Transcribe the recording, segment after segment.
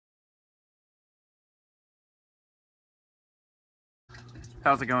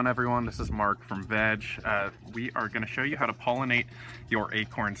How's it going, everyone? This is Mark from Veg. We are going to show you how to pollinate your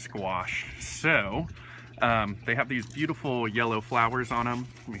acorn squash. So they have these beautiful yellow flowers on them.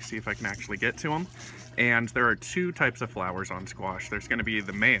 Let me see if I can actually get to them. And there are two types of flowers on squash. There's going to be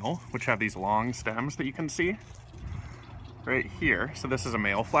the male, which have these long stems that you can see right here. So this is a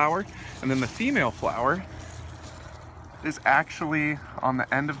male flower. And then the female flower is actually on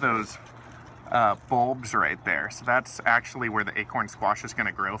the end of those bulbs right there. So that's actually where the acorn squash is going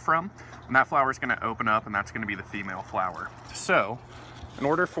to grow from, and that flower is going to open up, and that's going to be the female flower. So in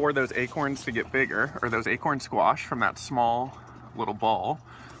order for those acorns to get bigger, or those acorn squash from that small little ball,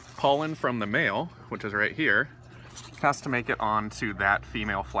 pollen from the male, which is right here, has to make it onto that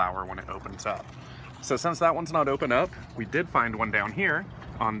female flower when it opens up. So since that one's not open up, we did find one down here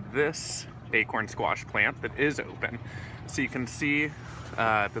on this acorn squash plant that is open. So you can see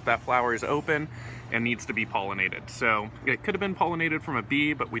that flower is open and needs to be pollinated. So it could have been pollinated from a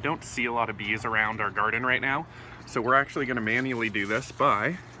bee, but we don't see a lot of bees around our garden right now. So we're actually going to manually do this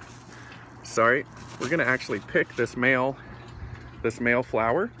by, we're going to actually pick this male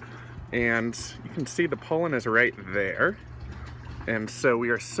flower, and you can see the pollen is right there. And so we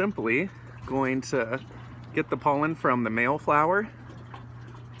are simply going to get the pollen from the male flower.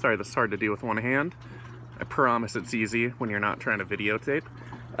 Sorry, this is hard to do with one hand. I promise it's easy when you're not trying to videotape.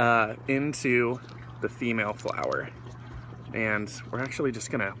 Into the female flower. And we're actually just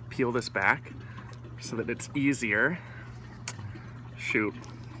gonna peel this back so that it's easier. Shoot.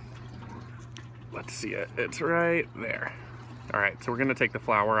 Let's see it. It's right there. All right, so we're gonna take the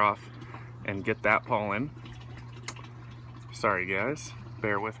flower off and get that pollen. Sorry guys,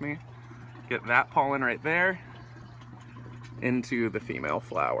 bear with me. Get that pollen right there into the female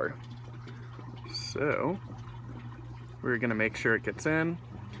flower. So we're gonna make sure it gets in.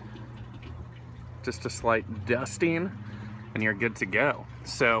 Just a slight dusting and you're good to go.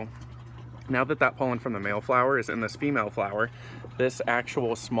 So now that pollen from the male flower is in this female flower, this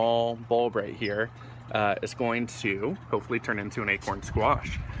actual small bulb right here is going to hopefully turn into an acorn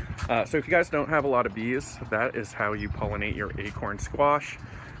squash. So if you guys don't have a lot of bees, that is how you pollinate your acorn squash.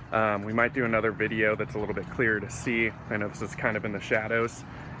 We might do another video that's a little bit clearer to see. I know this is kind of in the shadows,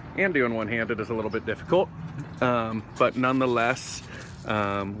 and doing one-handed is a little bit difficult, but nonetheless,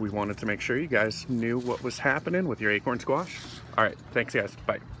 we wanted to make sure you guys knew what was happening with your acorn squash. All right, thanks guys,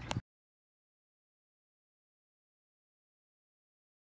 bye.